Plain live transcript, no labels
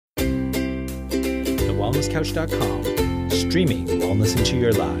wellnesscouch.com, streaming wellness into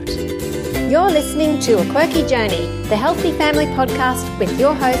your lives. You're listening to A Quirky Journey, the healthy family podcast with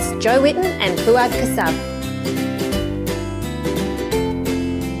your hosts Jo Whitten and Fuad Kassab.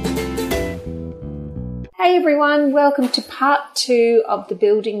 Hey everyone, welcome to part 2 of the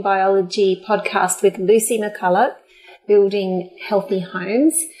Building Biology podcast with Lucie McCullough, Building Healthy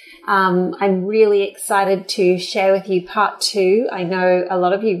Homes. I'm really excited to share with you part 2. I know a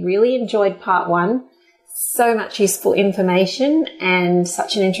lot of you really enjoyed part 1. So much useful information and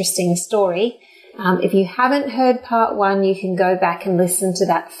such an interesting story. If you haven't heard part 1, you can go back and listen to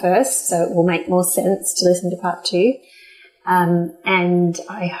that first, so it will make more sense to listen to part 2. And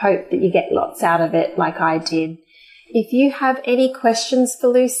I hope that you get lots out of it like I did. If you have any questions for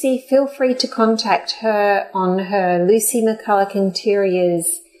Lucie, feel free to contact her on her Lucie McCullough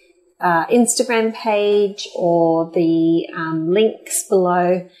Interiors Instagram page or the links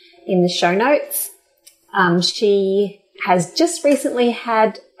below in the show notes. She has just recently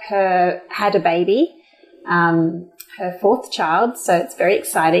had a baby, her 4th child, so it's very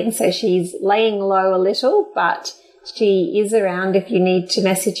exciting. So she's laying low a little, but she is around if you need to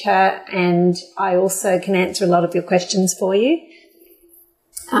message her, and I also can answer a lot of your questions for you,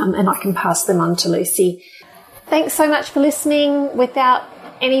 and I can pass them on to Lucie. Thanks so much for listening. Without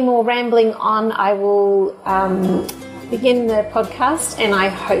any more rambling on, I will begin the podcast, and I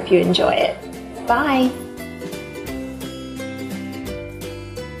hope you enjoy it. Bye.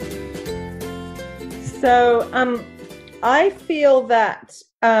 So I feel that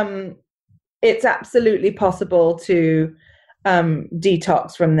it's absolutely possible to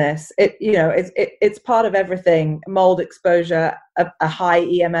detox from this. It's part of everything. Mold exposure, a high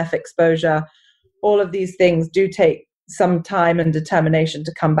EMF exposure, all of these things do take some time and determination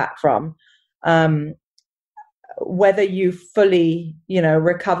to come back from. Whether you fully,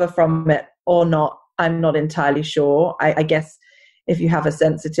 recover from it or not, I'm not entirely sure. I guess if you have a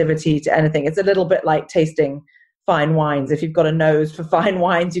sensitivity to anything, it's a little bit like tasting fine wines. If you've got a nose for fine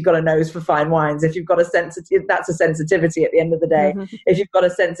wines, you've got a nose for fine wines. If you've got that's a sensitivity at the end of the day. Mm-hmm. If you've got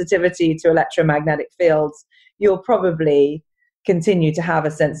a sensitivity to electromagnetic fields, you'll probably continue to have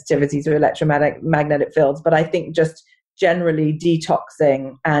a sensitivity to electromagnetic fields. But I think just generally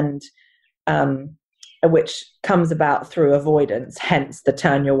detoxing and which comes about through avoidance, hence the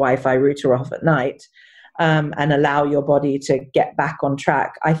turn your Wi-Fi router off at night, and allow your body to get back on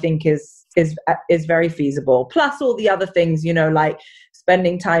track, I think is very feasible. Plus all the other things, like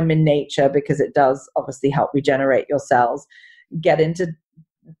spending time in nature, because it does obviously help regenerate your cells, get into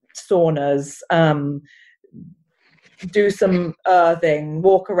saunas, do some earthing,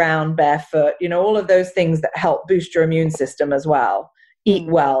 walk around barefoot, all of those things that help boost your immune system as well. Eat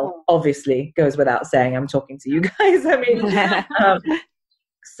well, obviously, goes without saying. I'm talking to you guys. I mean,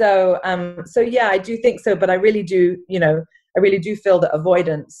 so yeah, I do think so. But I really do, feel that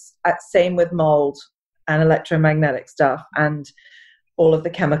avoidance, same with mold and electromagnetic stuff and all of the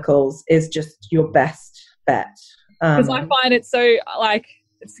chemicals, is just your best bet. Because I find it so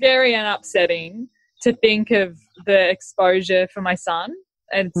scary and upsetting to think of the exposure for my son.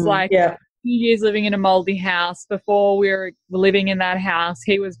 And it's years living in a moldy house. Before we were living in that house,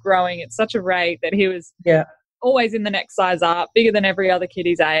 he was growing at such a rate that he was always in the next size up, bigger than every other kid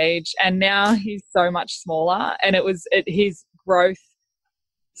his age. And now he's so much smaller, and his growth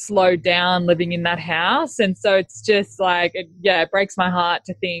slowed down living in that house. And so it's just it breaks my heart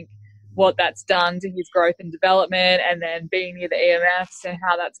to think what that's done to his growth and development, and then being near the EMFs and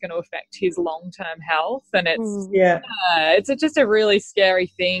how that's going to affect his long-term health. And it's just a really scary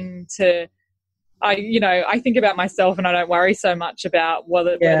thing to, I think about myself and I don't worry so much about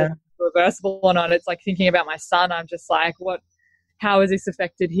whether it's reversible or not. It's like thinking about my son. I'm just like, how has this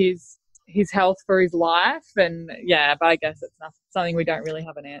affected his health for his life? And but I guess it's not something we don't really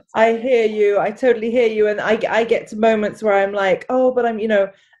have an answer. I hear you. I totally hear you. And I get to moments where I'm like, oh, but I'm,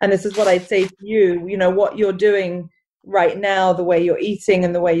 and this is what I'd say to you, what you're doing right now, the way you're eating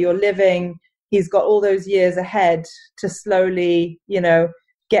and the way you're living, he's got all those years ahead to slowly,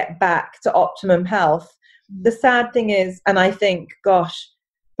 get back to optimum health. The sad thing is, and I think, gosh,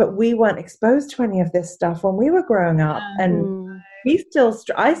 but we weren't exposed to any of this stuff when we were growing up. And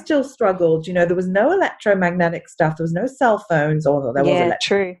I still struggled. There was no electromagnetic stuff. There was no cell phones, although there was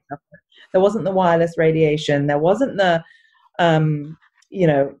true. Stuff. There wasn't the wireless radiation. There wasn't the,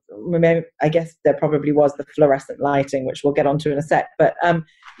 maybe, I guess there probably was the fluorescent lighting, which we'll get onto in a sec. But, I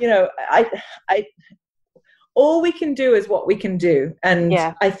all we can do is what we can do. And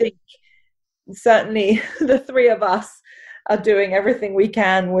I think certainly the three of us are doing everything we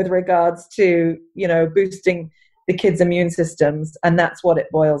can with regards to, boosting the kids' immune systems. And that's what it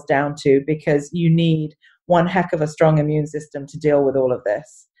boils down to, because you need one heck of a strong immune system to deal with all of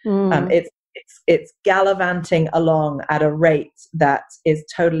this. It's gallivanting along at a rate that is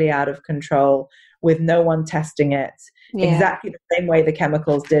totally out of control, with no one testing it. Exactly the same way the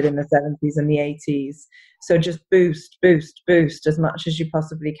chemicals did in the 70s and the 80s. So just boost as much as you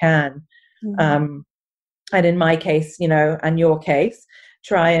possibly can. And in my case, and your case,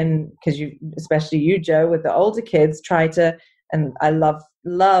 try and, because especially you, Jo, with the older kids, try to, and I love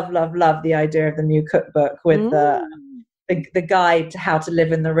the idea of the new cookbook with the guide to how to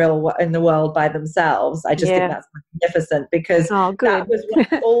live in the world by themselves. I just think that's magnificent, because that was when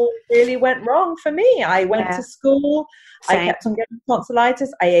all really went wrong for me. I went to school. Same. I kept on getting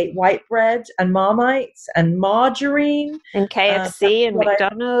tonsillitis. I ate white bread and Marmite and margarine and KFC and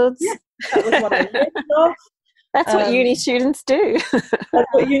McDonald's. That was what I lived off. That's what uni students do. That's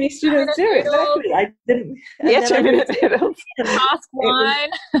what uni students do. Exactly. I didn't. Ask wine.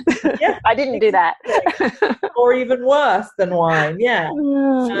 I didn't do that. Or even worse than wine. Yeah.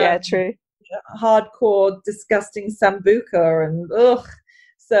 True. Hardcore, disgusting sambuca and ugh.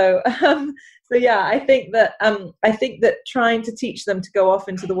 So I think that trying to teach them to go off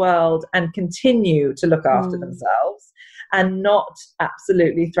into the world and continue to look after themselves and not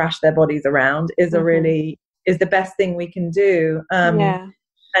absolutely thrash their bodies around is is the best thing we can do. And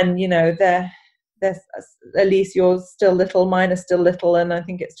there's at least yours still little, mine is still little, and I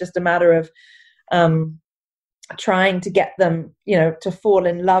think it's just a matter of trying to get them, to fall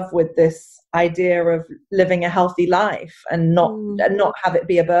in love with this idea of living a healthy life and not have it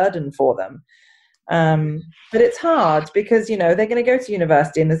be a burden for them. But it's hard because they're going to go to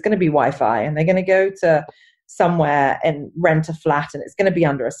university and there's going to be Wi-Fi, and they're going to go to somewhere and rent a flat and it's going to be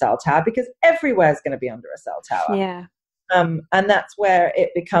under a cell tower, because everywhere is going to be under a cell tower. And that's where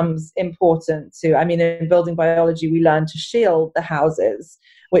it becomes important to, in building biology, we learn to shield the houses,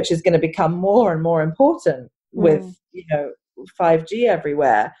 which is going to become more and more important with 5G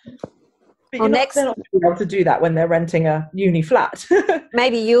everywhere. But they're not going to be able to do that when they're renting a uni flat.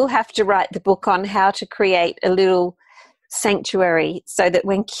 Maybe you'll have to write the book on how to create a little sanctuary so that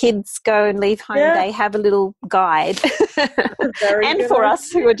when kids go and leave home, they have a little guide. And for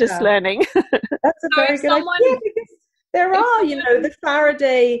us who are just learning. That's a very good idea, because there are, the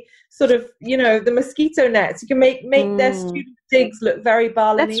Faraday sort of, the mosquito nets. You can make their student digs look very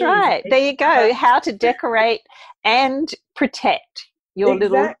Balinese. That's right. There you go. How to decorate and protect your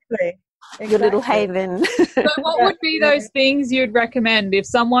little haven. So what would be those things you'd recommend if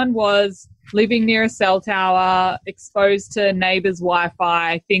someone was living near a cell tower, exposed to neighbours'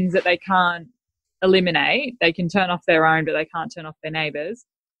 Wi-Fi, things that they can't eliminate? They can turn off their own, but they can't turn off their neighbours'.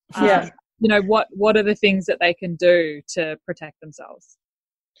 What are the things that they can do to protect themselves?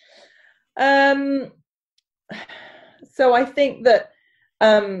 So I think that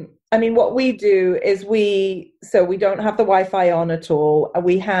what we do is we don't have the Wi-Fi on at all.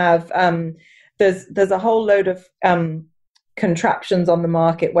 We have there's a whole load of contraptions on the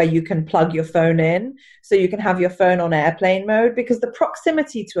market where you can plug your phone in, so you can have your phone on airplane mode, because the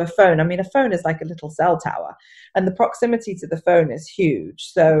proximity to a phone, a phone is like a little cell tower, and the proximity to the phone is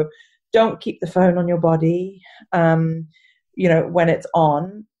huge. So don't keep the phone on your body, when it's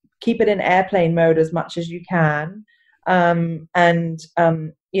on. Keep it in airplane mode as much as you can. Buy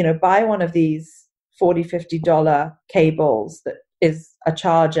one of these $40-$50 cables that is a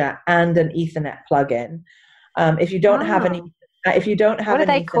charger and an Ethernet plug-in. If you don't have any, what are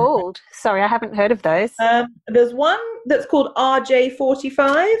they called? Sorry, I haven't heard of those. There's one that's called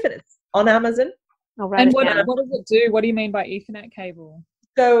RJ45, and it's on Amazon. And what does it do? What do you mean by Ethernet cable?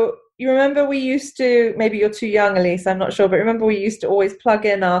 So you remember we used to, maybe you're too young, Elise, I'm not sure, but remember we used to always plug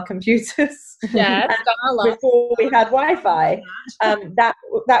in our computers before we had Wi-Fi. That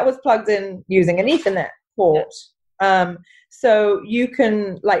was plugged in using an Ethernet port. So you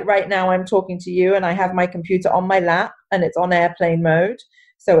can, like right now I'm talking to you and I have my computer on my lap and it's on airplane mode,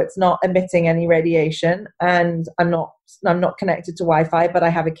 so it's not emitting any radiation, and I'm not connected to Wi-Fi, but I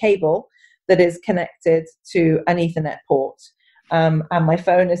have a cable that is connected to an Ethernet port. And my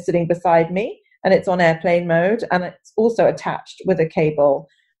phone is sitting beside me and it's on airplane mode, and it's also attached with a cable.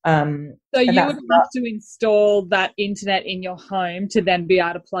 So you would have to install that internet in your home to then be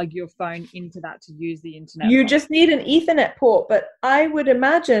able to plug your phone into that to use the internet. You just need an Ethernet port, but I would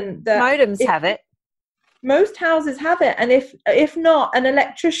imagine that modems have it. Most houses have it, and if not, an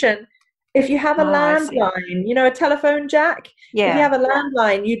electrician. If you have a landline, a telephone jack. If you have a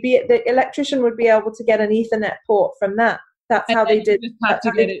landline, the electrician would be able to get an Ethernet port from that. That's how they did.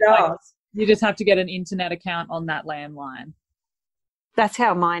 You just have to get an internet account on that landline. That's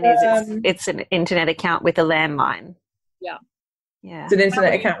how mine is. It's an internet account with a landline. Yeah. Yeah. It's an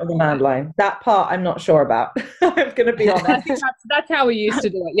internet account with a landline. That part I'm not sure about. I'm going to be honest. I think that's how we used to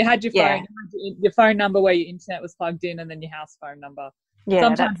do it. You had your phone, your phone number where your internet was plugged in, and then your house phone number. Yeah.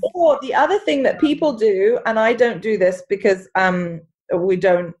 Sometimes. Or the other thing that people do, and I don't do this because we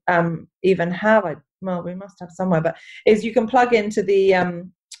don't even have. Well, we must have somewhere, but is you can plug into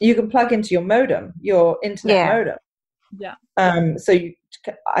your modem, your internet modem. Yeah. So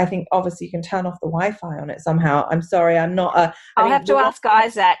I think obviously you can turn off the Wi-Fi on it somehow. I'm sorry, I'm not. I'll have to ask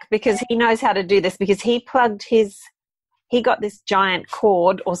Isaac because he knows how to do this, because he got this giant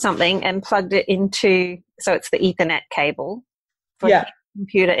cord or something and plugged it into, so it's the Ethernet cable for his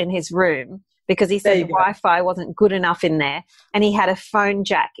computer in his room, because he said the Wi-Fi wasn't good enough in there, and he had a phone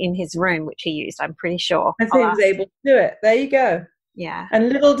jack in his room which he used, I'm pretty sure. I think he was able to do it. There you go. Yeah. And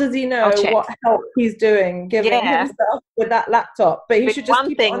little does he know what help he's doing giving himself with that laptop. But he should just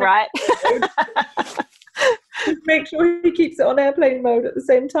keep it on right? Just make sure he keeps it on airplane mode at the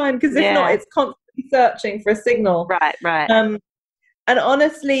same time, because if not, it's constantly searching for a signal. Right. And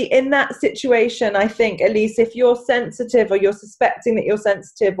honestly, in that situation, I think, Elise, if you're sensitive, or you're suspecting that you're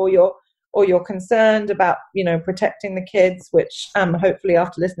sensitive, or you're concerned about, protecting the kids, which hopefully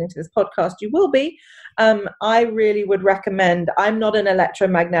after listening to this podcast you will be, I really would recommend, I'm not an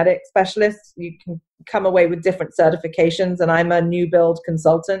electromagnetic specialist. You can come away with different certifications, and I'm a new build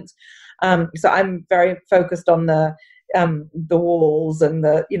consultant. So I'm very focused on the walls and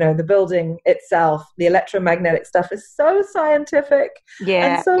the building itself. The electromagnetic stuff is so scientific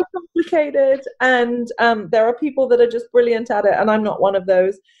and so complicated, and there are people that are just brilliant at it, and I'm not one of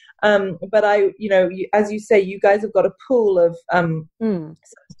those. But as you say, you guys have got a pool of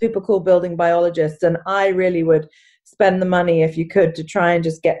super cool building biologists, and I really would spend the money if you could to try and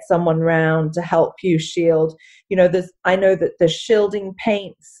just get someone round to help you shield. I know that there's shielding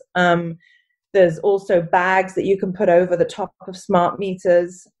paints. There's also bags that you can put over the top of smart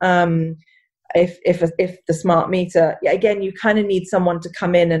meters. If the smart meter, again, you kind of need someone to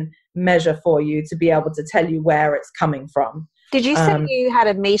come in and measure for you to be able to tell you where it's coming from. Did you say you had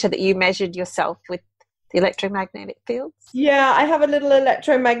a meter that you measured yourself with the electromagnetic fields? Yeah, I have a little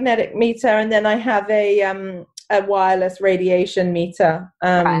electromagnetic meter, and then I have a wireless radiation meter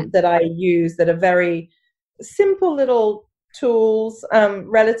that I use, that are very simple little tools,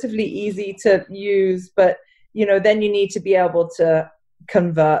 relatively easy to use, but then you need to be able to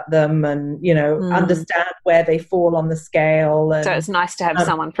convert them and understand where they fall on the scale, and so it's nice to have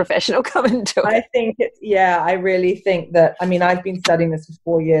someone professional come into it. I think I really think that, I've been studying this for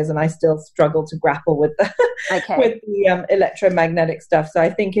 4 years and I still struggle to grapple with the with the electromagnetic stuff. So I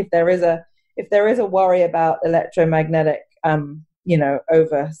think if there is a worry about electromagnetic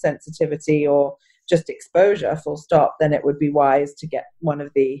oversensitivity or just exposure full stop, then it would be wise to get one of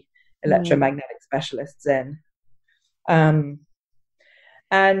the electromagnetic specialists in. Going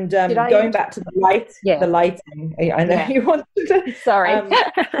back to the lighting, I know you wanted to. Sorry.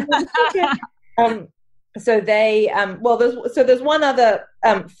 So they, there's one other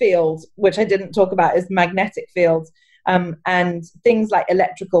field which I didn't talk about, is magnetic fields, and things like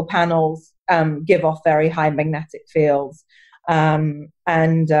electrical panels give off very high magnetic fields, so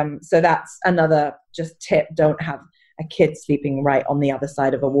that's another just tip. Don't have a kid sleeping right on the other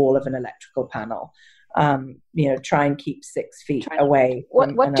side of a wall of an electrical panel. Try and keep 6 feet away.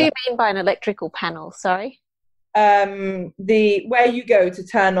 What do you mean by an electrical panel? Sorry. Where you go to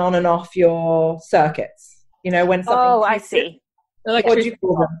turn on and off your circuits. When something. Oh, I see. What do you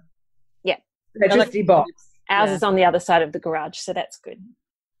call them? Yeah. Electricity box. Ours is on the other side of the garage, so that's good.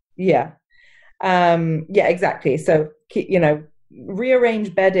 Yeah. Exactly. So,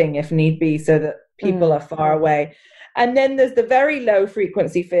 rearrange bedding if need be, so that people are far away. And then there's the very low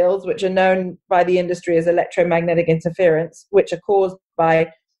frequency fields, which are known by the industry as electromagnetic interference, which are caused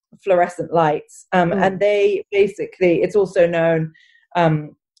by fluorescent lights. And they basically, it's also known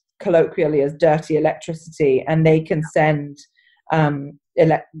colloquially as dirty electricity, and they can send bad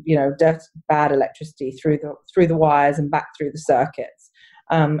electricity through the wires and back through the circuits.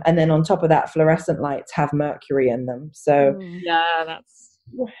 And then on top of that, fluorescent lights have mercury in them. So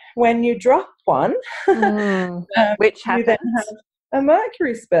when you drop one, which you then have a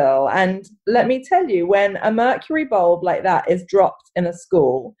mercury spill. And let me tell you, when a mercury bulb like that is dropped in a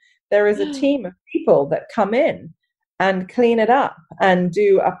school, there is a team of people that come in and clean it up and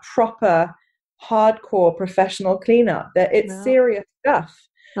do a proper hardcore professional cleanup. That it's serious stuff.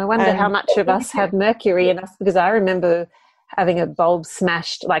 I wonder how much of us have mercury in us, because I remember having a bulb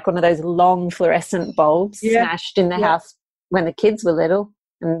smashed, like one of those long fluorescent bulbs smashed in the house when the kids were little,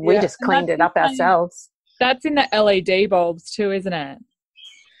 and we just cleaned it up ourselves. That's in the LED bulbs too, isn't it?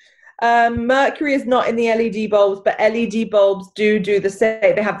 Mercury is not in the LED bulbs, but LED bulbs do the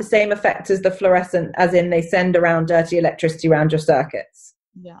same. They have the same effect as the fluorescent, as in they send around dirty electricity around your circuits.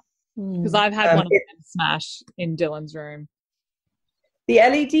 Yeah, because I've had one of them smash in Dylan's room. The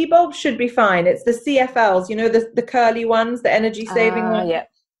LED bulbs should be fine. It's the CFLs, you know, the curly ones, the energy saving ones. Yeah.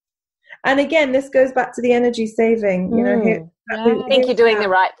 And again, this goes back to the energy saving. You know, I think you're doing the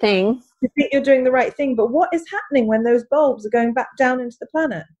right thing. You think you're doing the right thing, but what is happening when those bulbs are going back down into the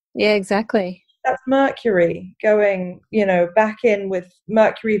planet? Yeah, exactly. That's Mercury going, you know, back in with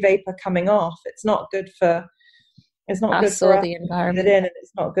mercury vapor coming off. It's not good for. It's not good for us, the environment, and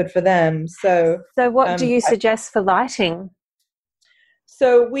it's not good for them. So what do you suggest for lighting?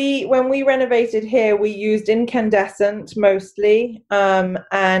 So when we renovated here, we used incandescent mostly, and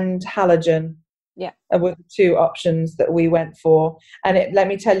halogen. Yeah, were the two options that we went for. And let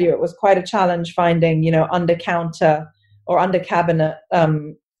me tell you, it was quite a challenge finding, you know, under counter or under cabinet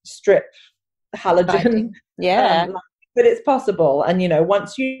strip halogen. Yeah. But it's possible. And, you know,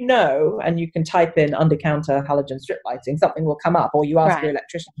 once you know, and you can type in under counter halogen strip lighting, something will come up, or you ask your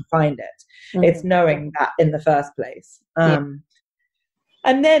electrician to find it. Mm-hmm. It's knowing that in the first place.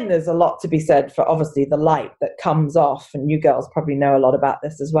 And then there's a lot to be said for obviously the light that comes off, and you girls probably know a lot about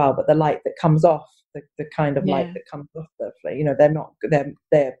this as well, but the light that comes off, the kind of light that comes off the flame, you know,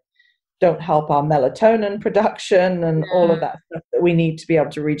 they don't help our melatonin production and all of that stuff that we need to be able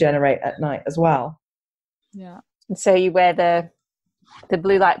to regenerate at night as well. Yeah. And so you wear the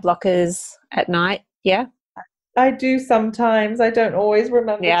blue light blockers at night, yeah? I do sometimes. I don't always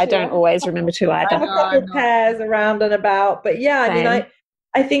remember. Yeah, I don't always remember to either. I have a couple of pairs around and about, but yeah, I mean,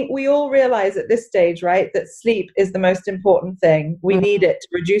 I think we all realize at this stage, right, that sleep is the most important thing. We need it to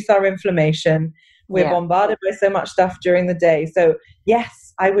reduce our inflammation. We're bombarded by so much stuff during the day. So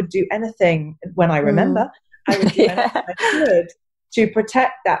yes, I would do anything when I remember. I would do anything I could to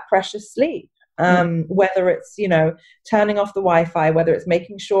protect that precious sleep. Whether it's, you know, turning off the Wi-Fi, whether it's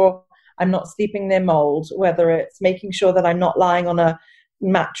making sure I'm not sleeping near mold, whether it's making sure that I'm not lying on a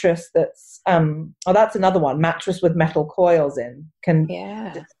mattress that's that's another one, mattress with metal coils in can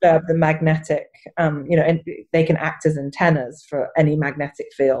disturb the magnetic you know, and they can act as antennas for any magnetic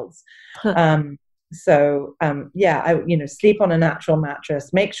fields. So I, you know, sleep on a natural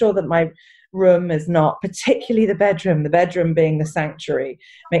mattress, make sure that my room is not, particularly the bedroom being the sanctuary,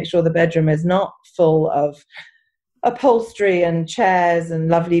 make sure the bedroom is not full of upholstery and chairs and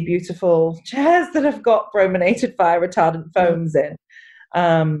lovely beautiful chairs that have got brominated fire retardant foams in,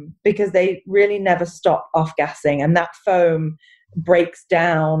 because they really never stop off-gassing, and that foam breaks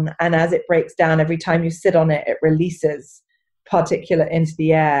down, and as it breaks down, every time you sit on it, it releases particulate into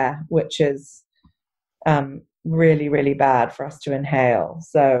the air, which is really, really bad for us to inhale.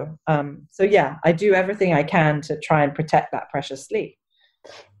 So yeah, I do everything I can to try and protect that precious sleep.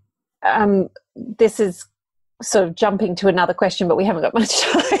 This is sort of jumping to another question, but we haven't got much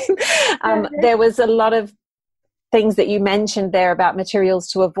time. There was a lot of things that you mentioned there about materials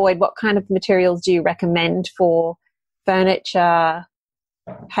to avoid. What kind of materials do you recommend for furniture,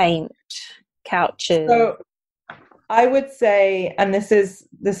 paint, couches? So I would say, and this is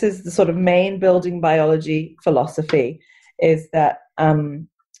the sort of main building biology philosophy, is that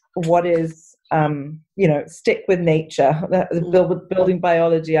what is you know, stick with nature. The building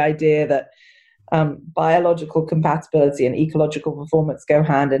biology idea that biological compatibility and ecological performance go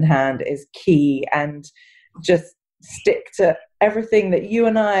hand in hand is key, and just stick to everything that you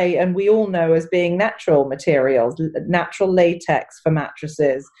and I and we all know as being natural materials, natural latex for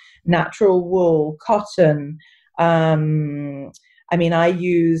mattresses, natural wool, cotton. I mean, I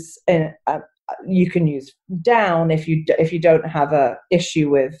use you can use down if you don't have a issue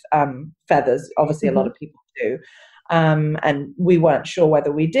with feathers. Obviously, a lot of people do. And we weren't sure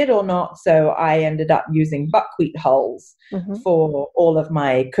whether we did or not, so I ended up using buckwheat hulls for all of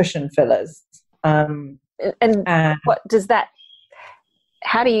my cushion fillers. And what does that?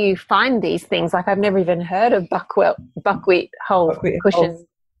 How do you find these things? Like, I've never even heard of buckwheat hull cushions.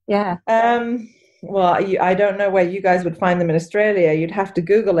 Yeah. Well, I don't know where you guys would find them in Australia. You'd have to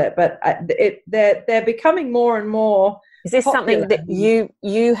Google it, but they're becoming more and more. Is this popular. Something that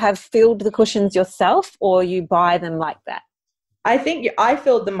you have filled the cushions yourself, or you buy them like that? I think I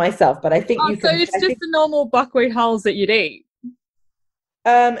filled them myself, but I think you can. So it's just the normal buckwheat hulls that you'd eat.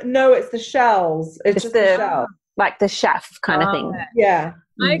 No, it's the shells. It's just the shell, like the chaff kind of thing. Yeah.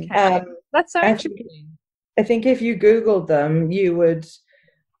 Okay. That's so interesting. I think if you Googled them, you would.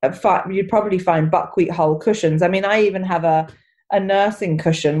 You'd probably find buckwheat hull cushions. I mean, I even have a nursing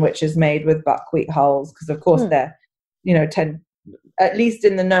cushion which is made with buckwheat hulls, because of course they're, you know, at least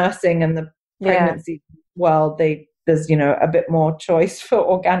in the nursing and the pregnancy world, they there's, you know, a bit more choice for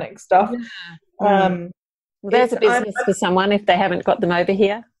organic stuff. Well, there's a business for someone if they haven't got them over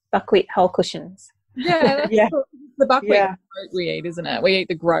here. Buckwheat whole cushions. Yeah, that's the buckwheat groat we eat, isn't it? We eat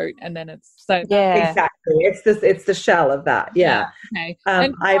the groat, and then it's exactly. It's the shell of that. Yeah. Okay.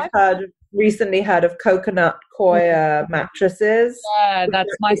 I've recently heard of coconut coir mattresses. Yeah,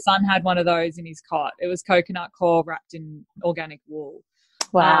 my son had one of those in his cot. It was coconut coir wrapped in organic wool.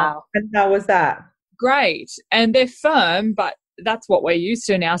 Wow. And how was that? Great, and they're firm, but that's what we're used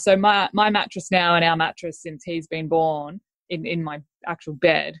to now. So my mattress now, and our mattress since he's been born in my actual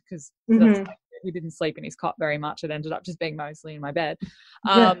bed, because he didn't sleep in his cot very much. It ended up just being mostly in my bed.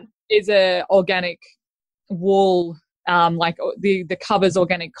 Is a organic wool, like the cover's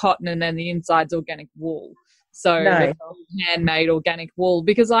organic cotton, and then the inside's organic wool. So nice. Handmade organic wool,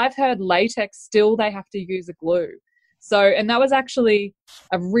 because I've heard latex still they have to use a glue. So, and that was actually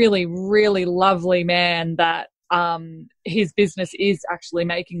a really, really lovely man that his business is actually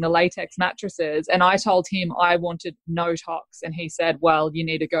making the latex mattresses. And I told him I wanted no tox. And he said, well, you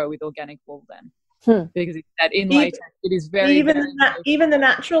need to go with organic wool then. Because he said in latex, it is very, even the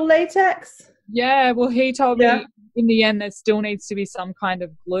natural latex? Yeah, well, he told me in the end there still needs to be some kind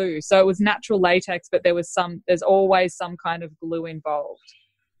of glue. So it was natural latex, but there's always some kind of glue involved.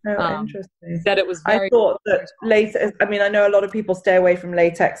 Oh, interesting. That it was very, I thought that latex, I mean, I know a lot of people stay away from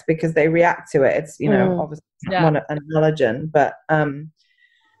latex because they react to it. It's, you know, obviously an allergen, but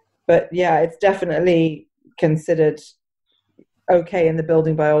yeah, it's definitely considered okay in the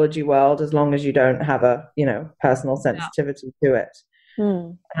building biology world as long as you don't have a, you know, personal sensitivity to it.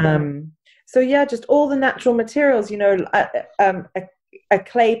 So yeah, just all the natural materials, you know, a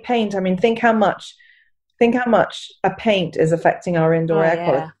clay paint. I mean, think how much a paint is affecting our indoor air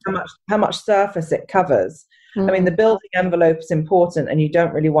quality, how much surface it covers. I mean, the building envelope is important, and you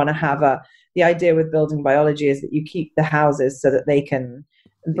don't really want to have the idea with building biology is that you keep the houses so that they can,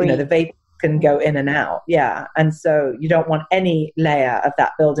 you know, the vapor can go in and out. Yeah. And so you don't want any layer of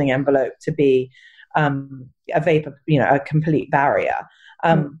that building envelope to be a vapor, you know, a complete barrier.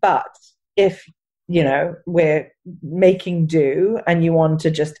 But if, you know, we're making do and you want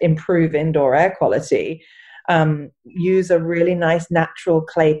to just improve indoor air quality, use a really nice natural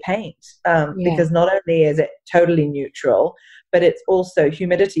clay paint, because not only is it totally neutral, but it's also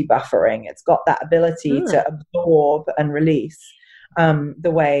humidity buffering. It's got that ability to absorb and release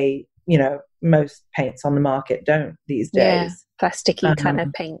the way, you know, most paints on the market don't these days. Plasticky kind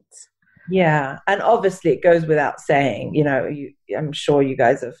of paints. Yeah. And obviously it goes without saying, you know, I'm sure you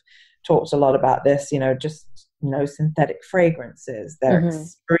guys have talked a lot about this, you know, just no synthetic fragrances. They're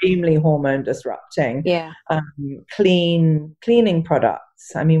extremely hormone disrupting. Cleaning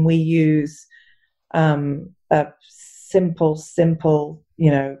products. I mean, we use a simple,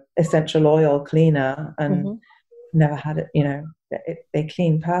 you know, essential oil cleaner, and never had it, you know, they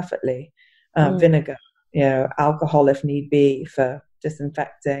clean perfectly. Vinegar, you know, alcohol if need be for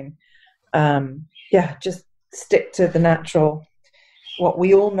disinfecting. Just stick to the natural, what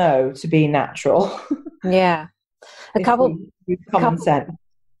we all know to be natural. A couple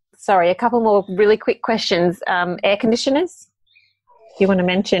more really quick questions. Air conditioners, do you want to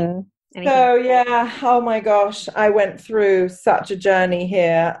mention anything? So oh my gosh, I went through such a journey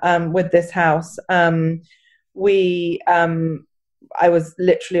here with this house. I was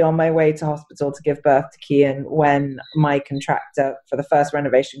literally on my way to hospital to give birth to Kian when my contractor for the first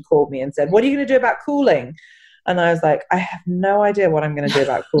renovation called me and said, "What are you going to do about cooling?" And I was like, I have no idea what I'm going to do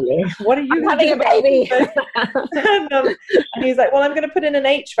about cooling. What are you having a baby? and he's like, well, I'm going to put in an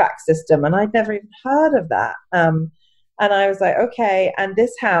HVAC system. And I'd never even heard of that. And I was like, okay. And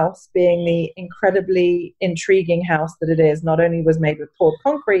this house, being the incredibly intriguing house that it is, not only was made with poured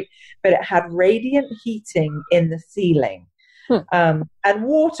concrete, but it had radiant heating in the ceiling. And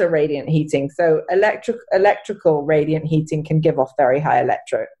water radiant heating. So electrical radiant heating can give off very high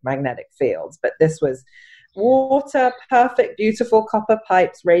electromagnetic fields. But this was water, perfect, beautiful copper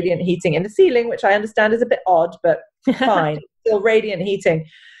pipes, radiant heating in the ceiling, which I understand is a bit odd, but fine, still radiant heating.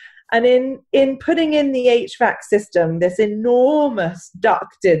 And in putting in the HVAC system, this enormous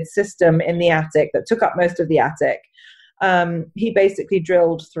ducted system in the attic that took up most of the attic, he basically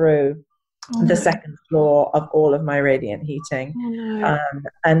drilled through the second floor of all of my radiant heating.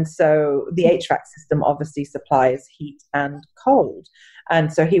 And so the HVAC system obviously supplies heat and cold.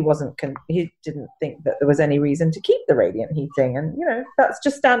 And so he didn't think that there was any reason to keep the radiant heating. And, you know, that's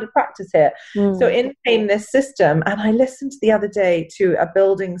just standard practice here. So in came this system, and I listened the other day to a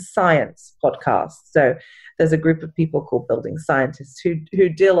building science podcast. So there's a group of people called building scientists who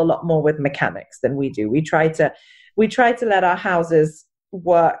deal a lot more with mechanics than we do. We try to let our houses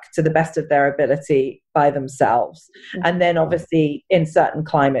work to the best of their ability by themselves. And then obviously in certain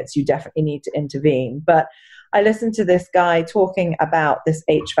climates, you definitely need to intervene. But I listened to this guy talking about this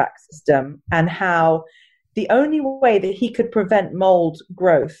HVAC system and how the only way that he could prevent mold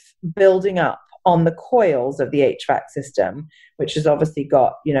growth building up on the coils of the HVAC system, which has obviously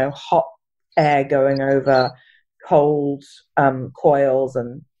got, you know, hot air going over cold coils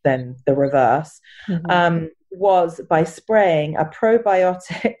and then the reverse, was by spraying a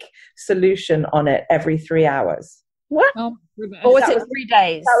probiotic solution on it every 3 hours. What? Or was it 3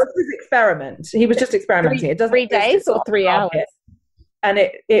 days? That was his experiment. He was just experimenting. It doesn't 3 days or 3 hours? And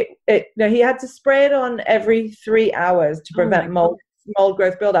no, he had to spray it on every 3 hours to prevent mold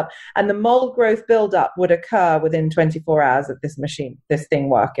growth buildup. And the mold growth buildup would occur within 24 hours of this thing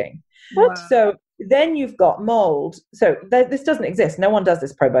working. What? So then you've got mold. So this doesn't exist. No one does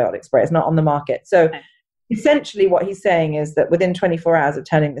this probiotic spray. It's not on the market. So essentially what he's saying is that within 24 hours of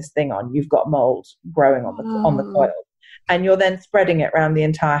turning this thing on, you've got mold growing on the coil. And you're then spreading it around the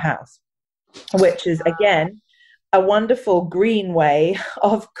entire house, which is, again, a wonderful green way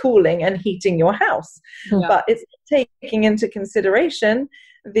of cooling and heating your house. Yeah. But it's taking into consideration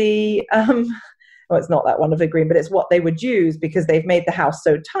the, well, it's not that wonderful green, but it's what they would use because they've made the house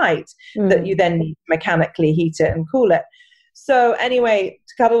so tight that you then need to mechanically heat it and cool it. So anyway,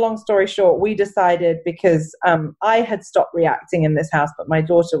 to cut a long story short, we decided because I had stopped reacting in this house, but my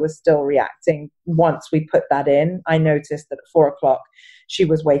daughter was still reacting once we put that in. I noticed that at 4 o'clock, she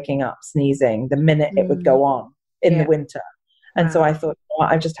was waking up sneezing the minute it would go on in the winter. And so I thought, well,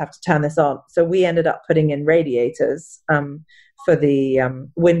 I just have to turn this on. So we ended up putting in radiators for the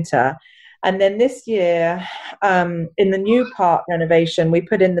winter. And then this year, in the new part renovation, we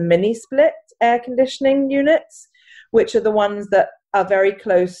put in the mini split air conditioning units, which are the ones that are very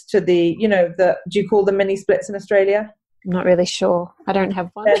close to the, you know, do you call them mini splits in Australia? I'm not really sure. I don't have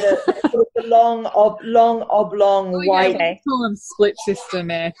one. They're the long oblong white. Yeah, call them split system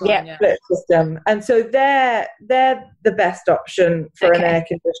air. Split system. And so they're the best option for an air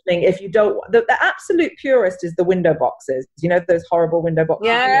conditioning. If you don't, the absolute purest is the window boxes. You know, those horrible window boxes.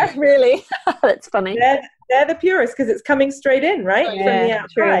 Yeah, really. That's funny. They're the purest because it's coming straight in, right, from the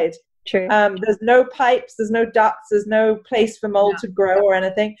outside. True. There's no pipes, there's no ducts, there's no place for mold to grow or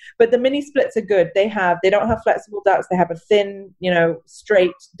anything. But the mini splits are good. They don't have flexible ducts. They have a thin, straight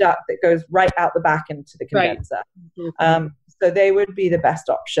duct that goes right out the back into the condenser. Right. So they would be the best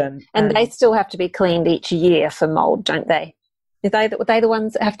option. And they still have to be cleaned each year for mold, don't they? Were they the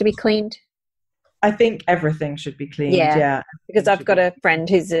ones that have to be cleaned? I think everything should be cleaned, yeah. Because I've got a friend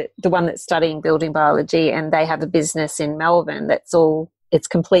who's the one that's studying building biology, and they have a business in Melbourne it's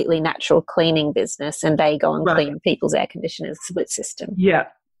completely natural cleaning business, and they go and clean people's air conditioners split system. Yeah.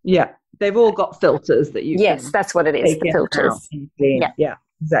 They've all got filters that you can. Yes, that's what it is, the filters. Yeah,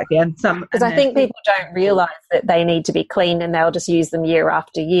 exactly. And because I think people don't realise that they need to be cleaned, and they'll just use them year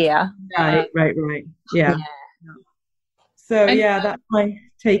after year. Right. Yeah. So, that's my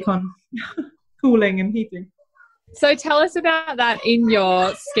take on cooling and heating. So tell us about that in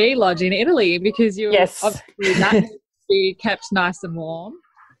your ski lodge in Italy, because you obviously that be kept nice and warm.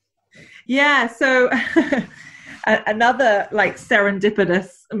 Yeah, so another serendipitous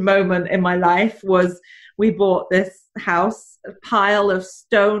moment in my life was we bought this house, a pile of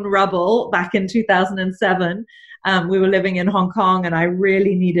stone rubble back in 2007. We were living in Hong Kong, and I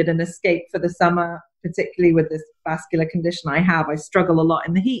really needed an escape for the summer, particularly with this vascular condition I have. I struggle a lot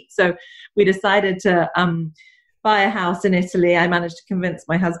in the heat. So we decided to buy a house in Italy. I managed to convince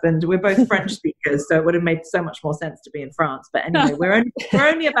my husband. We're both French speakers, so it would have made so much more sense to be in France. But anyway, we're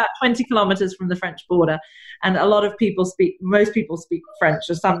only about 20 kilometers from the French border, and most people speak French,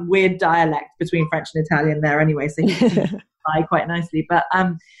 or some weird dialect between French and Italian there anyway, so he can fly quite nicely. But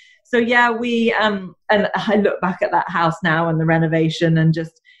we and I look back at that house now and the renovation, and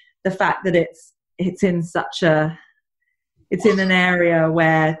just the fact that it's in an area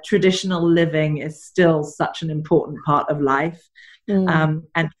where traditional living is still such an important part of life, and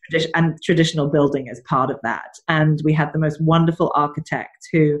traditional building is part of that. And we had the most wonderful architect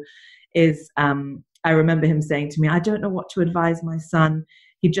who is, I remember him saying to me, I don't know what to advise my son.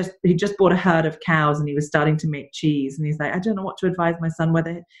 He just bought a herd of cows, and he was starting to make cheese. And he's like, I don't know what to advise my son,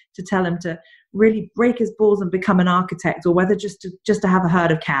 whether to tell him to really break his balls and become an architect, or whether just to have a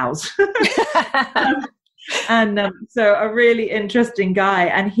herd of cows. And so a really interesting guy.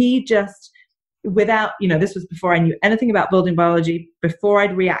 And he just, without, this was before I knew anything about building biology, before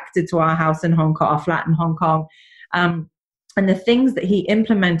I'd reacted to our house in Hong Kong, our flat in Hong Kong. And the things that he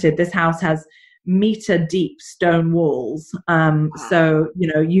implemented, this house has meter deep stone walls. So,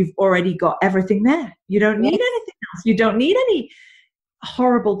 you've already got everything there. You don't need anything else. You don't need any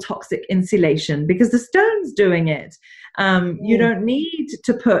horrible toxic insulation because the stone's doing it. You don't need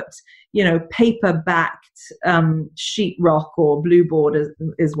to put, paper-backed sheetrock or blue board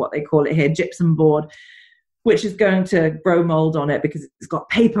is what they call it here, gypsum board, which is going to grow mold on it because it's got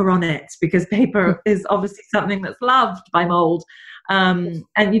paper on it, because paper is obviously something that's loved by mold. And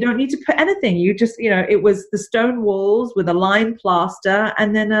you don't need to put anything. You just, it was the stone walls with a lime plaster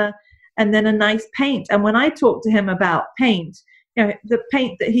and then a nice paint. And when I talked to him about paint, the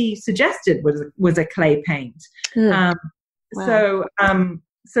paint that he suggested was a clay paint. Wow.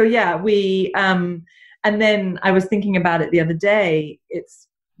 So yeah, we, and then I was thinking about it the other day.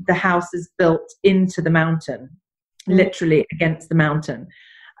 The house is built into the mountain, literally against the mountain.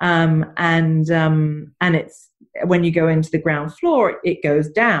 And it's, when you go into the ground floor, it goes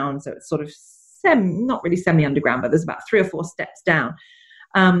down. So it's sort of not really semi-underground, but there's about 3 or 4 steps down.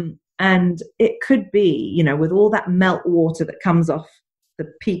 And it could be, with all that melt water that comes off the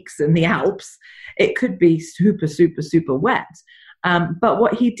peaks in the Alps, it could be super, super, super wet. But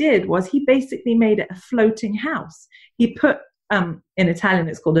what he did was he basically made it a floating house. He put, in Italian,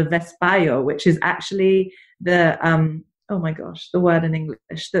 it's called a vespaio, which is actually the, oh my gosh, the word in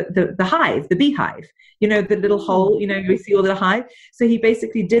English, the hive, the beehive, the little hole, you see all the hive. So he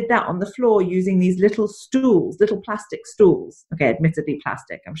basically did that on the floor using these little stools, little plastic stools. Okay, admittedly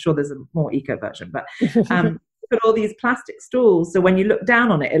plastic. I'm sure there's a more eco version, but put all these plastic stools. So when you look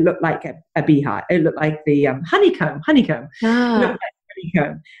down on it, it looked like a beehive. It looked like the honeycomb. It looked like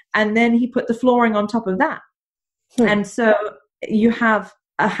honeycomb. And then he put the flooring on top of that. And so you have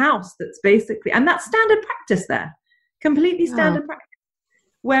a house that's basically, and that's standard practice there. Completely standard practice.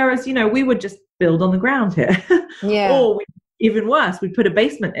 Whereas, we would just build on the ground here. Yeah. Or even worse, we put a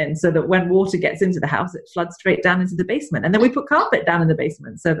basement in so that when water gets into the house, it floods straight down into the basement. And then we put carpet down in the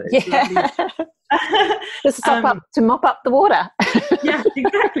basement so that it's lovely. Just to mop up the water. Yeah,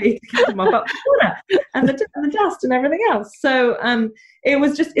 exactly. To mop up the water and the dust and everything else. So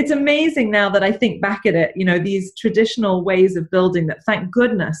it's amazing now that I think back at it, these traditional ways of building that, thank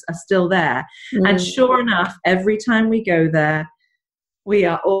goodness, are still there. And sure enough, every time we go there, we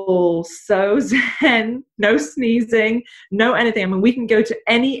are all so zen, no sneezing, no anything. I mean, we can go to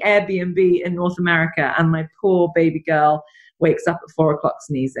any Airbnb in North America and my poor baby girl wakes up at 4 o'clock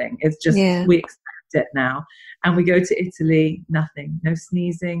sneezing. It's just, we expect it now. And we go to Italy, nothing, no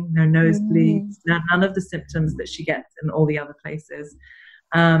sneezing, no nosebleeds, none of the symptoms that she gets in all the other places.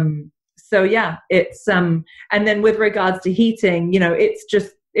 So yeah, it's, and then with regards to heating, it's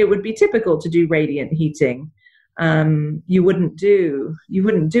just, it would be typical to do radiant heating. You wouldn't do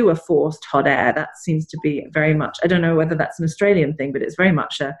a forced hot air. That seems to be very much, I don't know whether that's an Australian thing, but it's very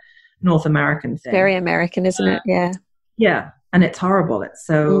much a North American thing. Very American, isn't it? Yeah. Yeah. And it's horrible. It's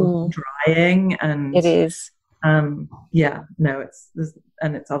so drying and it is.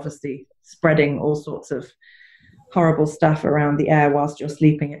 It's obviously spreading all sorts of horrible stuff around the air whilst you're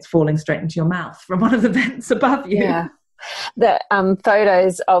sleeping. It's falling straight into your mouth from one of the vents above you. Yeah. The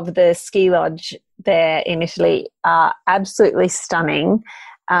photos of the ski lodge there in Italy are absolutely stunning.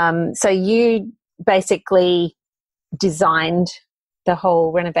 So you basically designed the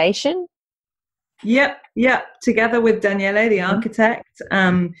whole renovation? Yep. Together with Daniele, the architect.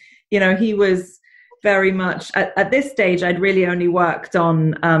 He was very much, at this stage, I'd really only worked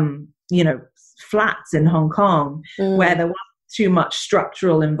on, flats in Hong Kong where there wasn't too much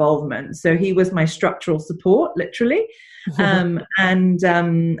structural involvement. So he was my structural support, literally. We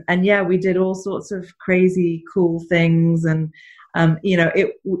did all sorts of crazy, cool things. And, I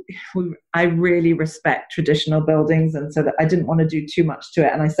really respect traditional buildings. And so that I didn't want to do too much to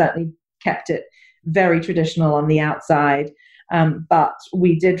it. And I certainly kept it very traditional on the outside. But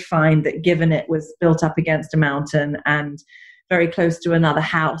we did find that given it was built up against a mountain and very close to another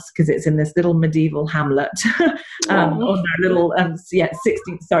house, because it's in this little medieval hamlet,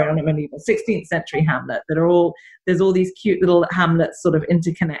 16th century hamlet there's all these cute little hamlets sort of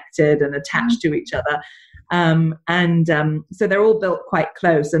interconnected and attached to each other. So they're all built quite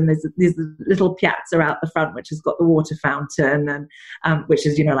close, and there's little piazza out the front which has got the water fountain, and which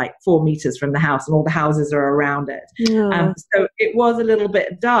is like 4 meters from the house, and all the houses are around it. So it was a little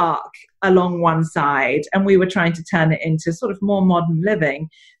bit dark along one side, and we were trying to turn it into sort of more modern living.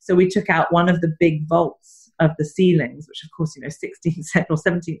 So we took out one of the big vaults of the ceilings, which of course 16th or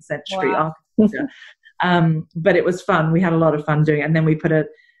 17th century architecture. But it was fun. We had a lot of fun doing it, and then we put a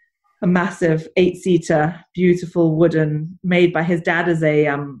massive 8-seater, beautiful wooden, made by his dad as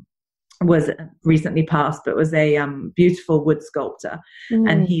a was recently passed, but was a beautiful wood sculptor,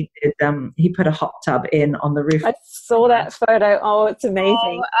 and he put a hot tub in on the roof. I saw that photo. Oh, it's amazing.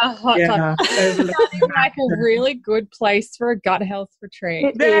 Oh, a hot tub. Sounding like a really good place for a gut health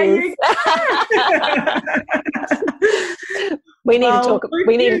retreat. You we need to talk.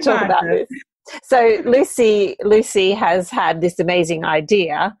 We need to talk about this. So Lucie has had this amazing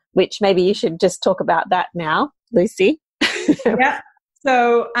idea, which maybe you should just talk about that now, Lucie. Yeah.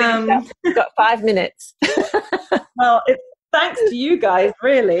 So we've got 5 minutes. Well, it's thanks to you guys,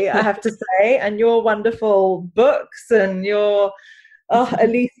 really, I have to say, and your wonderful books and your at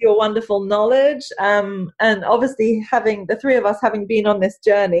least your wonderful knowledge, and obviously having the three of us having been on this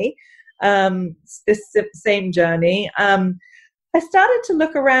journey, this same journey. I started to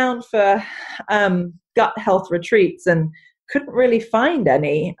look around for gut health retreats and couldn't really find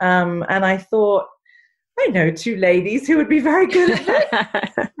any. And I thought, I know two ladies who would be very good at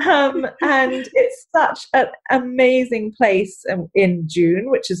it. And it's such an amazing place in June,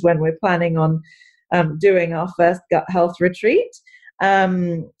 which is when we're planning on doing our first gut health retreat,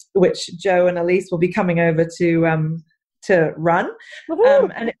 which Joe and Elise will be coming over to run.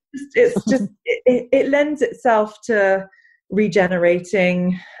 And it lends itself to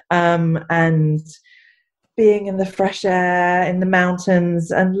regenerating and being in the fresh air in the mountains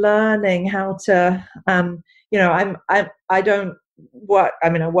and learning how to I don't work,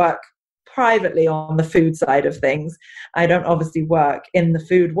 I work privately on the food side of things. I don't obviously work in the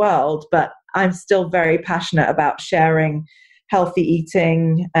food world, but I'm still very passionate about sharing healthy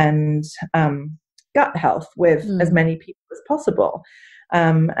eating and gut health with as many people as possible.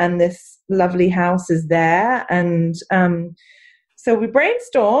 And this lovely house is there. And so we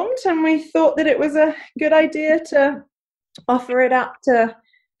brainstormed and we thought that it was a good idea to offer it up to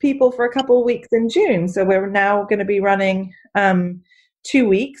people for a couple of weeks in June. So we're now going to be running 2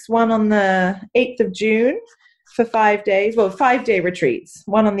 weeks, one on the 8th of June for 5 days, 5-day retreats,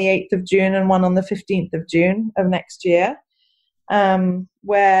 one on the 8th of June and one on the 15th of June of next year,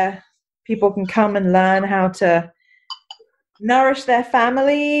 where people can come and learn how to nourish their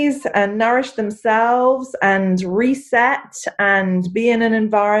families and nourish themselves and reset and be in an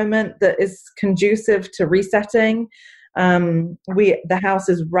environment that is conducive to resetting. The house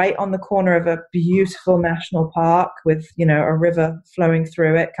is right on the corner of a beautiful national park with, a river flowing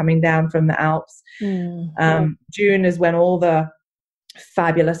through it, coming down from the Alps. June is when all the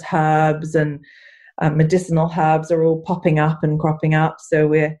fabulous herbs and medicinal herbs are all popping up and cropping up. So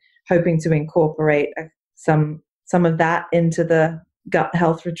we're hoping to incorporate some of that into the gut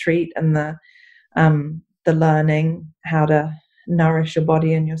health retreat and the learning how to nourish your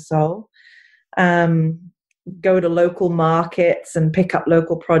body and your soul. Go to local markets and pick up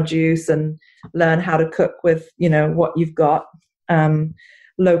local produce and learn how to cook with, what you've got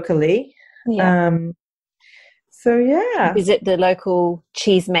locally. Visit the local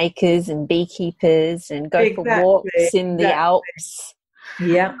cheesemakers and beekeepers and go for walks in the Alps.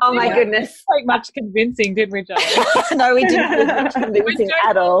 Yeah. Oh my goodness. Like much convincing, did we, Joe? No, we didn't do much convincing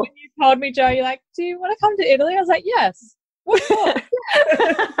at all. When you told me, Joe, you're like, do you want to come to Italy? I was like, yes. What for?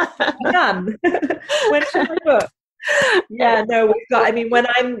 Done. When should we book? Yeah, no, we've got,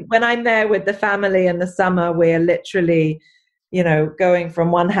 when I'm there with the family in the summer, we're literally, going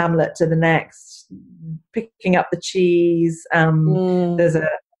from one hamlet to the next, picking up the cheese. There's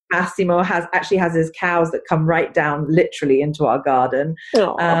Massimo has his cows that come right down literally into our garden.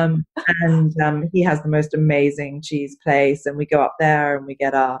 And he has the most amazing cheese place, and we go up there and we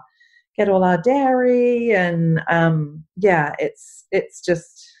get all our dairy, and it's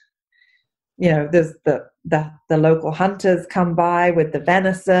just, there's the local hunters come by with the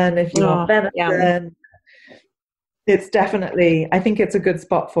venison if you want venison. Yeah. It's definitely, I think it's a good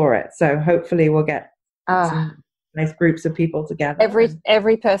spot for it. So hopefully we'll get some nice groups of people together.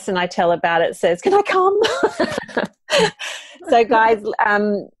 Every person I tell about it says, can I come? So guys,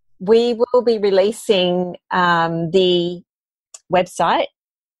 we will be releasing the website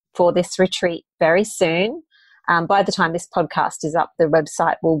for this retreat very soon. By the time this podcast is up, the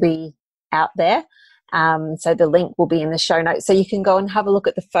website will be out there. So the link will be in the show notes. So you can go and have a look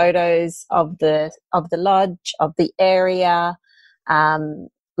at the photos of the lodge, of the area,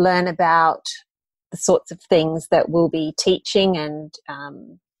 learn about the sorts of things that we'll be teaching, and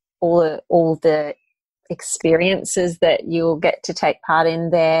all the experiences that you'll get to take part in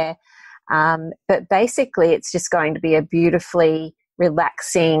there. But basically, it's just going to be a beautifully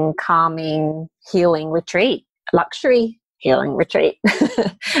relaxing, calming, healing retreat, luxury healing retreat.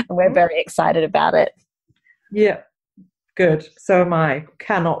 We're very excited about it. Yeah, good. So am I.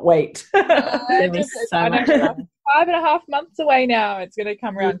 Cannot wait. There'll be so much fun. 5.5 months away now. It's going to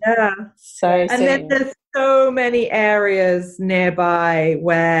come around. Yeah. So and then there's so many areas nearby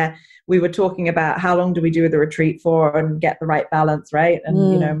where we were talking about how long do we do the retreat for and get the right balance, right?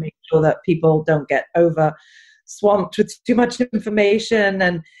 And, make sure that people don't get over swamped with too much information.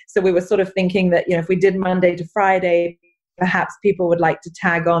 And so we were sort of thinking that, if we did Monday to Friday, perhaps people would like to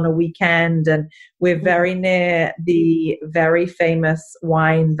tag on a weekend. And we're very near the very famous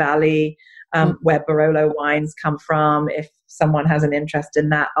wine valley where Barolo wines come from. If someone has an interest in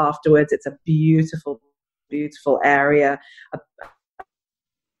that afterwards, it's a beautiful, beautiful area.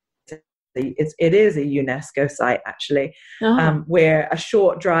 It is a UNESCO site, actually. We're a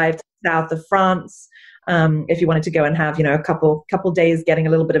short drive to the south of France. If you wanted to go and have, a couple days getting a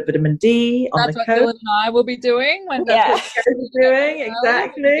little bit of vitamin D on the coast. That's what Dylan and I will be doing. That's what we're doing,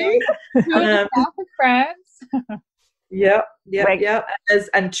 exactly. South of France. Yep.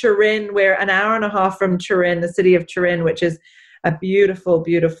 And Turin, we're an hour and a half from Turin, the city of Turin, which is a beautiful,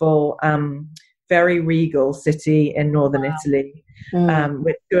 beautiful, very regal city in northern Italy.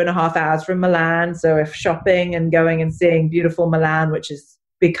 We're 2.5 hours from Milan. So if shopping and going and seeing beautiful Milan, which has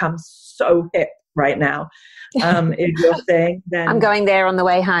become so hip right now, is your thing, then I'm going there on the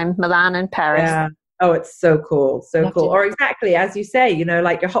way home, Milan and Paris. Yeah. Oh, it's so cool. So cool. Or exactly, as you say,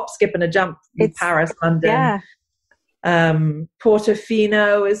 like your hop, skip and a jump in Paris, London. Yeah.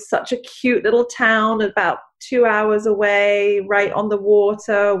 Portofino is such a cute little town about 2 hours away, right on the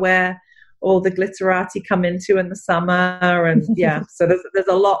water where all the glitterati come into in the summer. And so there's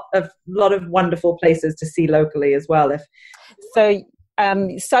a lot of wonderful places to see locally as well. So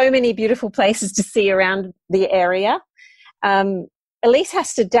many beautiful places to see around the area. Elise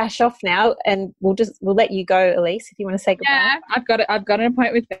has to dash off now, and we'll let you go, Elise, if you want to say goodbye. Yeah, I've got an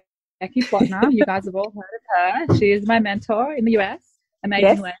appointment with Becky Plotner. You guys have all heard of her. She is my mentor in the US.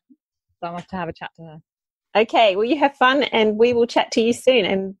 Amazing lady. So I'm off to have a chat to her. Okay, well, you have fun, and we will chat to you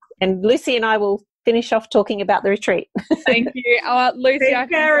soon. And Lucy and I will finish off talking about the retreat. Thank you. Lucy, take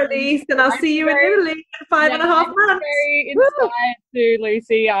care, Elise, and I'll see you in Italy in 5.5 months. I'm very inspired to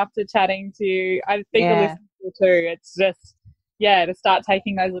Lucy after chatting to you. I think the listeners will too. It's just, to start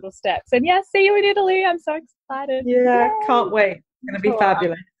taking those little steps. And see you in Italy. I'm so excited. Yeah, can't wait. It's going to be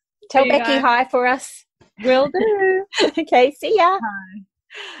fabulous. Tell Becky hi for us. Will do. Okay, see ya.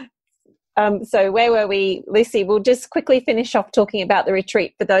 Hi. So where were we, Lucy? We'll just quickly finish off talking about the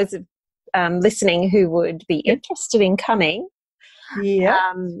retreat for those of listening who would be interested in coming.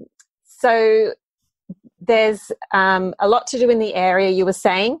 Yeah. So there's a lot to do in the area, you were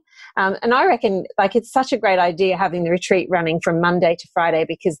saying. And I reckon it's such a great idea having the retreat running from Monday to Friday,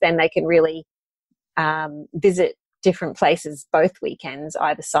 because then they can really visit different places both weekends,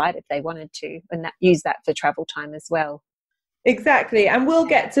 either side, if they wanted to, and use that for travel time as well. Exactly. And we'll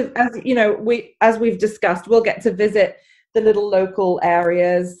get to, as we've discussed, we'll get to visit the little local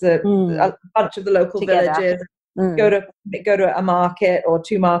areas, a bunch of the local villages, go to a market or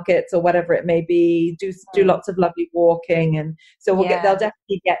 2 markets or whatever it may be, do lots of lovely walking. And so they'll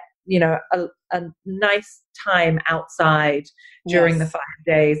definitely get, a nice time outside during the 5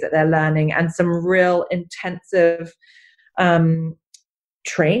 days that they're learning, and some real intensive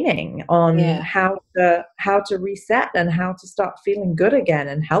training on how to reset and how to start feeling good again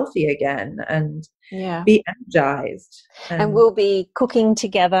and healthy again and be energized. And we'll be cooking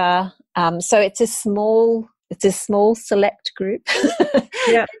together. So it's a small select group.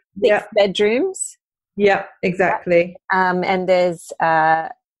 Six bedrooms. Yeah, exactly. And there's a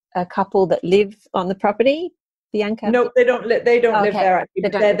couple that live on the property. Bianca? No, they don't live there. Actually,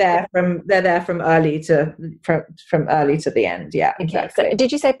 they're there from early to the end. Yeah, exactly. So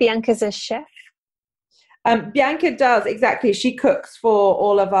did you say Bianca's a chef? Bianca does, exactly. She cooks for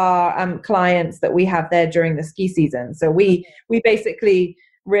all of our clients that we have there during the ski season. So we basically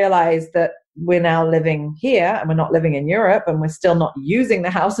realized that we're now living here and we're not living in Europe, and we're still not using the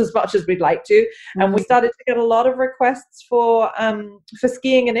house as much as we'd like to. And we started to get a lot of requests for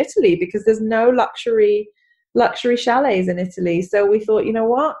skiing in Italy, because there's no luxury chalets in Italy. So we thought, you know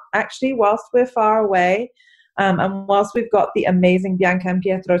what, actually, whilst we're far away, and whilst we've got the amazing Bianca and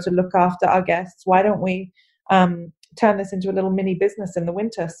Pietro to look after our guests, why don't we turn this into a little mini business in the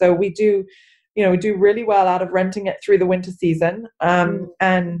winter? So we do really well out of renting it through the winter season. And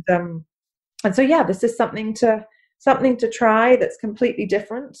so, this is something to try that's completely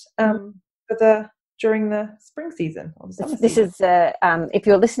different during the spring season. Or the summer this season. Is if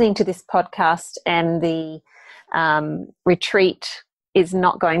you're listening to this podcast and the retreat is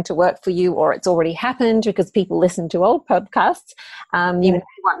not going to work for you, or it's already happened because people listen to old podcasts, you may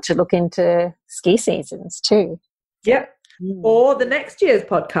want to look into ski seasons too. Yep. Or the next year's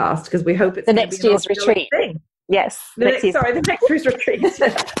podcast, because we hope it's the next year's retreat. Yes. The next cruise retreat.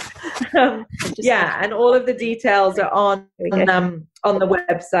 And all of the details are on the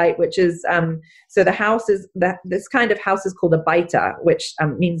website, which is so the house is this kind of house is called a baita, which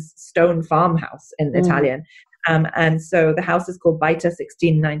means stone farmhouse in Italian. And so the house is called Baita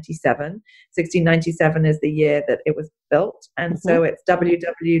 1697. 1697 is the year that it was built, and so it's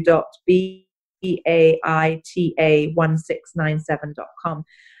www.baita1697.com.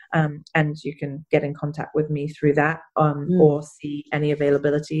 And you can get in contact with me through that or see any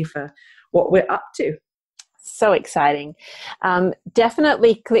availability for what we're up to. So exciting.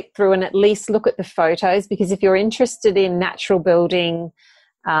 Definitely click through and at least look at the photos, because if you're interested in natural building,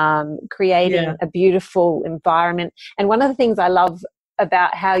 creating a beautiful environment. And one of the things I love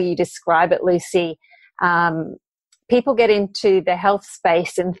about how you describe it, Lucie, people get into the health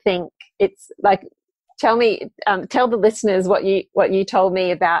space and think it's like, tell the listeners what you told me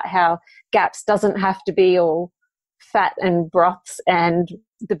about how GAPS doesn't have to be all fat and broths, and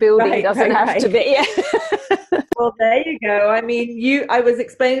the building doesn't have to be. Well, there you go. I mean, I was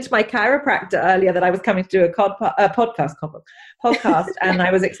explaining to my chiropractor earlier that I was coming to do a podcast, and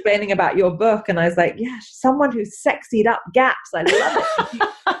I was explaining about your book, and I was like, yeah, someone who sexied up GAPS. I love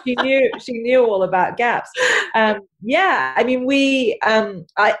it. She knew all about GAPS. I mean,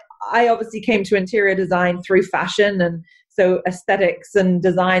 I obviously came to interior design through fashion, and so aesthetics and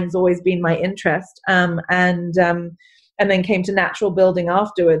design's always been my interest. And then came to natural building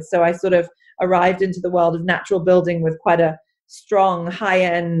afterwards. So I sort of arrived into the world of natural building with quite a strong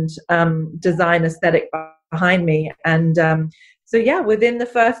high-end design aesthetic behind me. And within the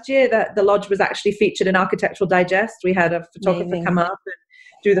first year that the lodge was actually featured in Architectural Digest, we had a photographer come up and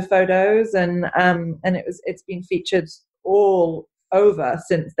do the photos, and it's been featured all over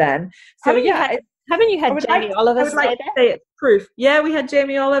since then. So haven't you had Jamie Oliver stay there? Say it's proof. Yeah, we had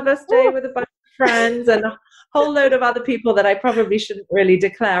Jamie Oliver stay with a bunch of friends and a whole load of other people that I probably shouldn't really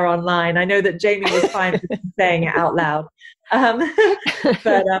declare online. I know that Jamie was fine with saying it out loud. A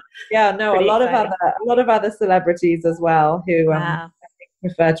lot of other celebrities as well who I think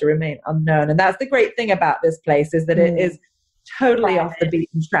prefer to remain unknown. And that's the great thing about this place, is that it is totally off the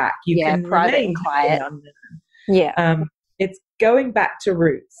beaten track. You can private remain and quiet. Unknown. It's going back to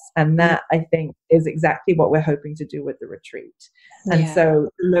roots, and that I think is exactly what we're hoping to do with the retreat. And so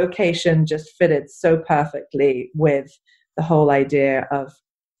the location just fitted so perfectly with the whole idea of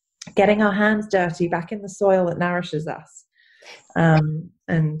getting our hands dirty back in the soil that nourishes us. I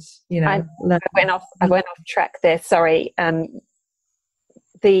went off track there. Sorry.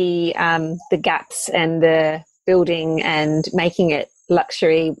 The GAPS and the building and making it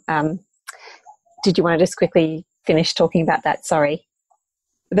luxury. Did you want to just quickly finish talking about that? Sorry.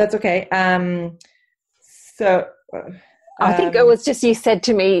 That's okay. I think it was just, you said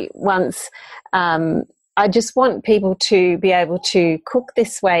to me once, I just want people to be able to cook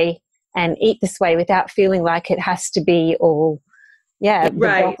this way and eat this way without feeling like it has to be all,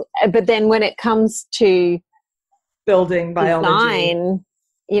 right. But then when it comes to building biology,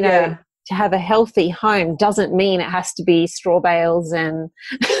 design, to have a healthy home doesn't mean it has to be straw bales and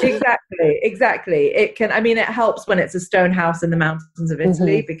exactly. It can, it helps when it's a stone house in the mountains of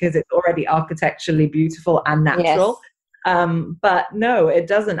Italy because it's already architecturally beautiful and natural. But no, it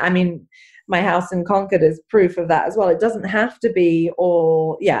doesn't. My house in Concord is proof of that as well. It doesn't have to be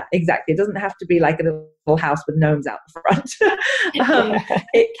all, exactly. It doesn't have to be like a little house with gnomes out the front.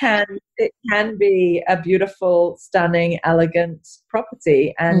 It can be a beautiful, stunning, elegant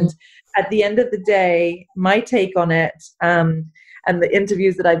property. And at the end of the day, my take on it, and the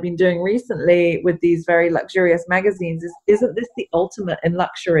interviews that I've been doing recently with these very luxurious magazines isn't this the ultimate in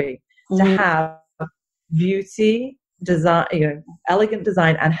luxury, to have beauty, design, elegant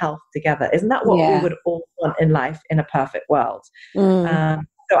design and health together? Isn't that what we would all want in life in a perfect world? So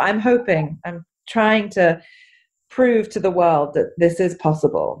I'm trying to prove to the world that this is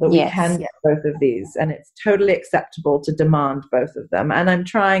possible, that we can get both of these, and it's totally acceptable to demand both of them. And I'm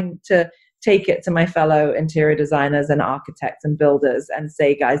trying to take it to my fellow interior designers and architects and builders and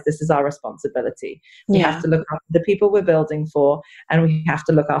say, guys, this is our responsibility. We have to look after the people we're building for, and we have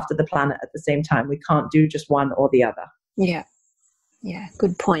to look after the planet at the same time. We can't do just one or the other. Yeah,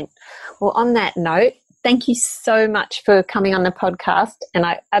 good point. Well, on that note, thank you so much for coming on the podcast, and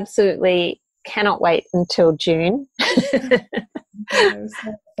I absolutely cannot wait until June. It's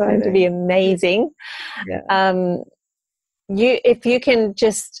going to be amazing. If you can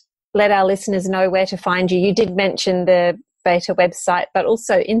just let our listeners know where to find you. You did mention the Beta website, but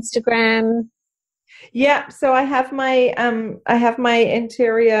also Instagram. Yeah, so I have my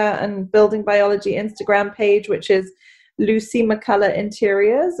interior and building biology Instagram page, which is Lucie McCullough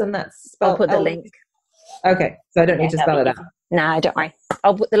Interiors, and that's spelled. I'll put the link. Okay, so I don't need to spell it out. No, don't worry.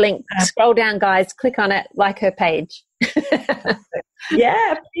 I'll put the link. Scroll down, guys. Click on it. Like her page.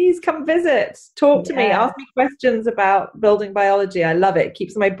 Yeah, please come visit. Talk to me. Ask me questions about building biology. I love it. It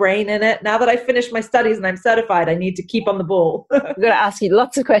keeps my brain in it. Now that I've finished my studies and I'm certified, I need to keep on the ball. I'm going to ask you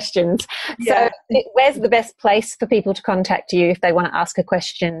lots of questions. So where's the best place for people to contact you if they want to ask a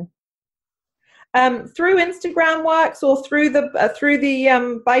question? Through Instagram works, or through the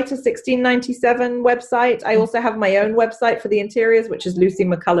Biter 1697 website. I also have my own website for the interiors, which is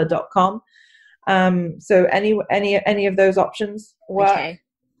luciemccullough.com. So any of those options work. Okay.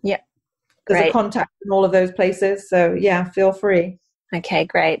 Yep. There's a contact in all of those places. So yeah, feel free. Okay,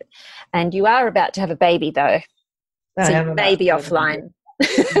 great. And you are about to have a baby though. So you may be offline.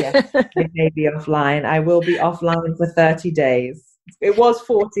 Yes, I may be offline. I will be offline for 30 days. It was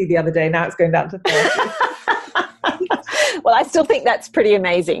 40 the other day. Now it's going down to 30. Well, I still think that's pretty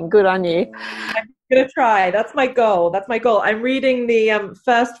amazing. Good on you. I'm going to try. That's my goal. I'm reading the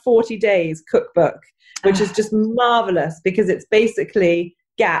first 40 days cookbook, which is just marvelous because it's basically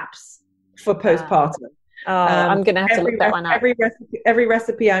gaps for postpartum. I'm going to have to look that one up. Every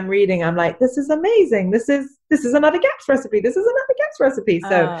recipe I'm reading, I'm like, this is amazing. This is another gaps recipe. This is another gaps recipe.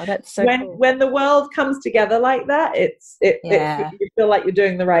 So, that's so cool. When the world comes together like that, you feel like you're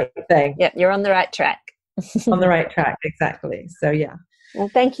doing the right thing. Yep, you're on the right track. On the right track, exactly. So yeah. Well,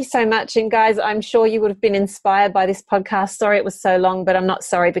 thank you so much. And guys, I'm sure you would have been inspired by this podcast. Sorry it was so long, but I'm not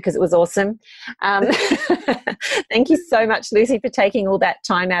sorry because it was awesome. Thank you so much, Lucie, for taking all that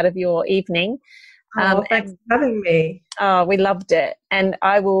time out of your evening. Thanks for having me. Oh, we loved it. And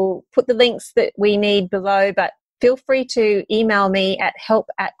I will put the links that we need below, but feel free to email me at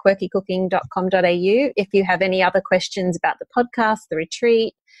help@quirkycooking.com.au if you have any other questions about the podcast, the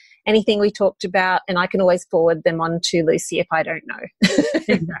retreat, anything we talked about, and I can always forward them on to Lucie if I don't know.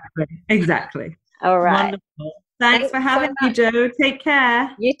 Exactly. All right. Wonderful. Thanks for having me, Jo. Take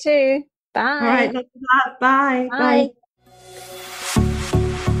care. You too. Bye. All right. Lots of love. Bye. Bye.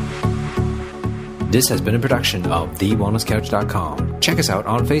 This has been a production of TheWellnessCouch.com. Check us out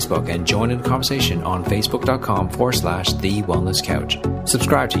on Facebook and join in the conversation on Facebook.com/The Wellness Couch.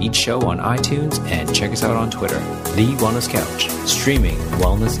 Subscribe to each show on iTunes and check us out on Twitter. The Wellness Couch, streaming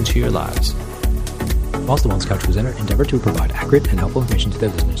wellness into your lives. Whilst the Wellness Couch presenter endeavor to provide accurate and helpful information to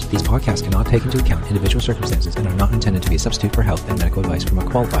their listeners, these podcasts cannot take into account individual circumstances and are not intended to be a substitute for health and medical advice from a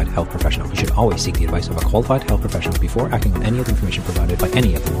qualified health professional. You should always seek the advice of a qualified health professional before acting on any of the information provided by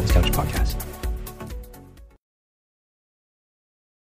any of the Wellness Couch podcasts.